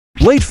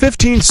Late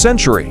 15th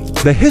century,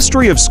 the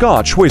history of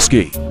Scotch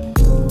whisky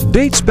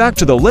dates back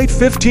to the late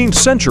 15th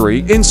century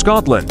in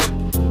Scotland.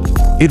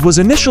 It was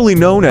initially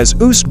known as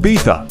Uist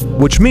Beatha,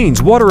 which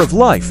means water of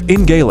life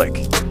in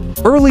Gaelic.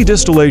 Early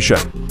distillation.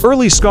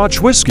 Early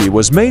Scotch whisky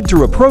was made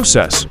through a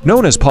process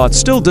known as pot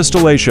still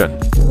distillation.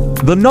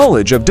 The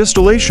knowledge of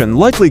distillation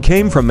likely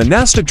came from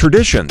monastic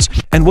traditions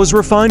and was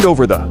refined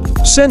over the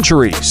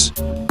centuries.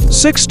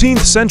 16th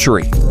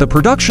century, the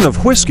production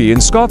of whisky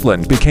in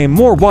Scotland became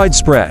more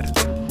widespread,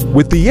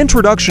 with the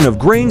introduction of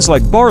grains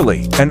like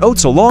barley and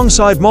oats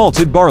alongside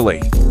malted barley.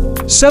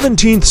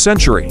 17th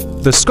century,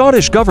 the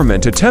Scottish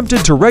government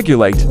attempted to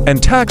regulate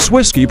and tax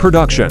whisky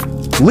production,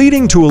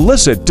 leading to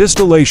illicit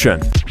distillation.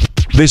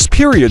 This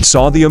period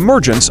saw the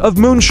emergence of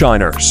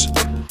moonshiners.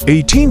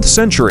 18th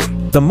century,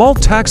 the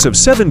malt tax of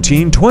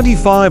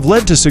 1725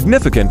 led to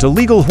significant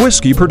illegal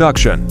whisky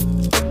production.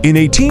 In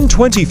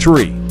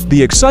 1823,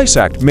 the Excise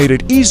Act made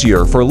it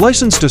easier for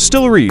licensed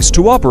distilleries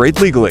to operate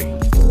legally,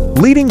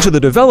 leading to the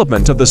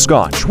development of the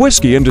Scotch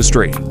whisky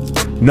industry.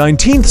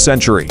 19th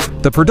century,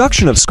 the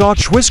production of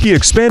Scotch whisky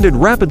expanded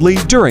rapidly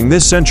during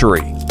this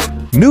century.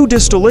 New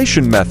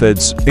distillation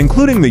methods,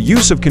 including the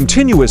use of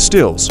continuous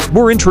stills,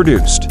 were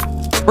introduced.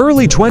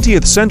 Early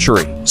 20th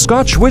century,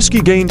 Scotch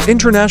whisky gained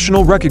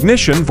international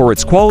recognition for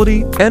its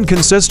quality and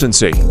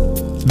consistency.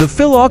 The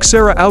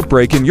phylloxera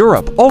outbreak in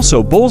Europe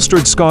also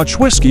bolstered Scotch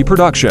whisky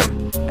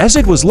production, as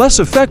it was less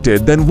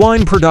affected than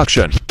wine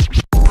production.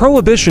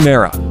 Prohibition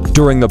era.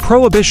 During the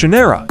Prohibition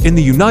era in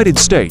the United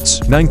States,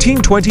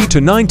 1920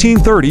 to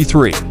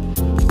 1933,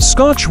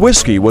 Scotch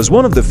whisky was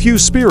one of the few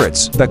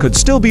spirits that could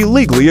still be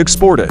legally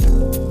exported.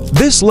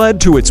 This led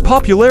to its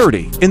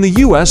popularity in the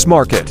U.S.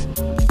 market.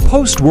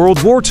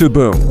 Post-World War II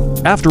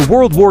boom. After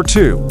World War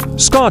II,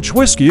 Scotch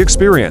whisky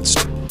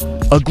experienced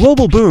a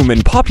global boom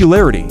in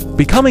popularity,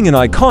 becoming an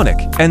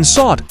iconic and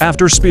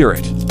sought-after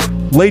spirit.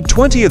 Late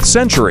 20th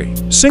century,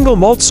 single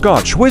malt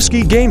Scotch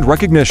whisky gained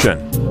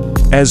recognition,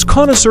 as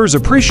connoisseurs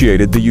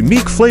appreciated the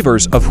unique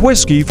flavors of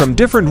whisky from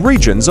different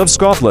regions of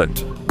Scotland.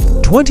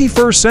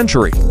 21st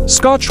century,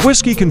 Scotch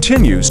whisky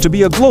continues to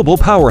be a global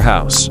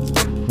powerhouse,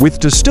 with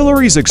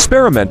distilleries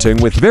experimenting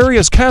with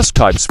various cask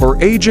types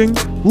for aging,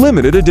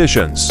 limited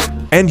editions,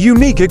 and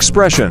unique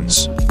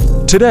expressions.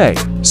 Today,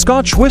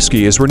 Scotch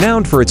whisky is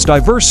renowned for its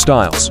diverse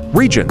styles,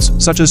 regions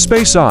such as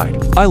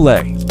Speyside,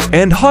 Islay,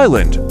 and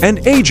Highland,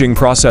 and aging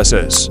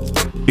processes.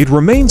 It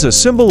remains a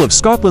symbol of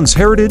Scotland's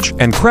heritage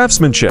and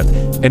craftsmanship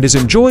and is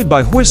enjoyed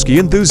by whisky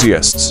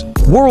enthusiasts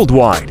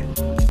worldwide.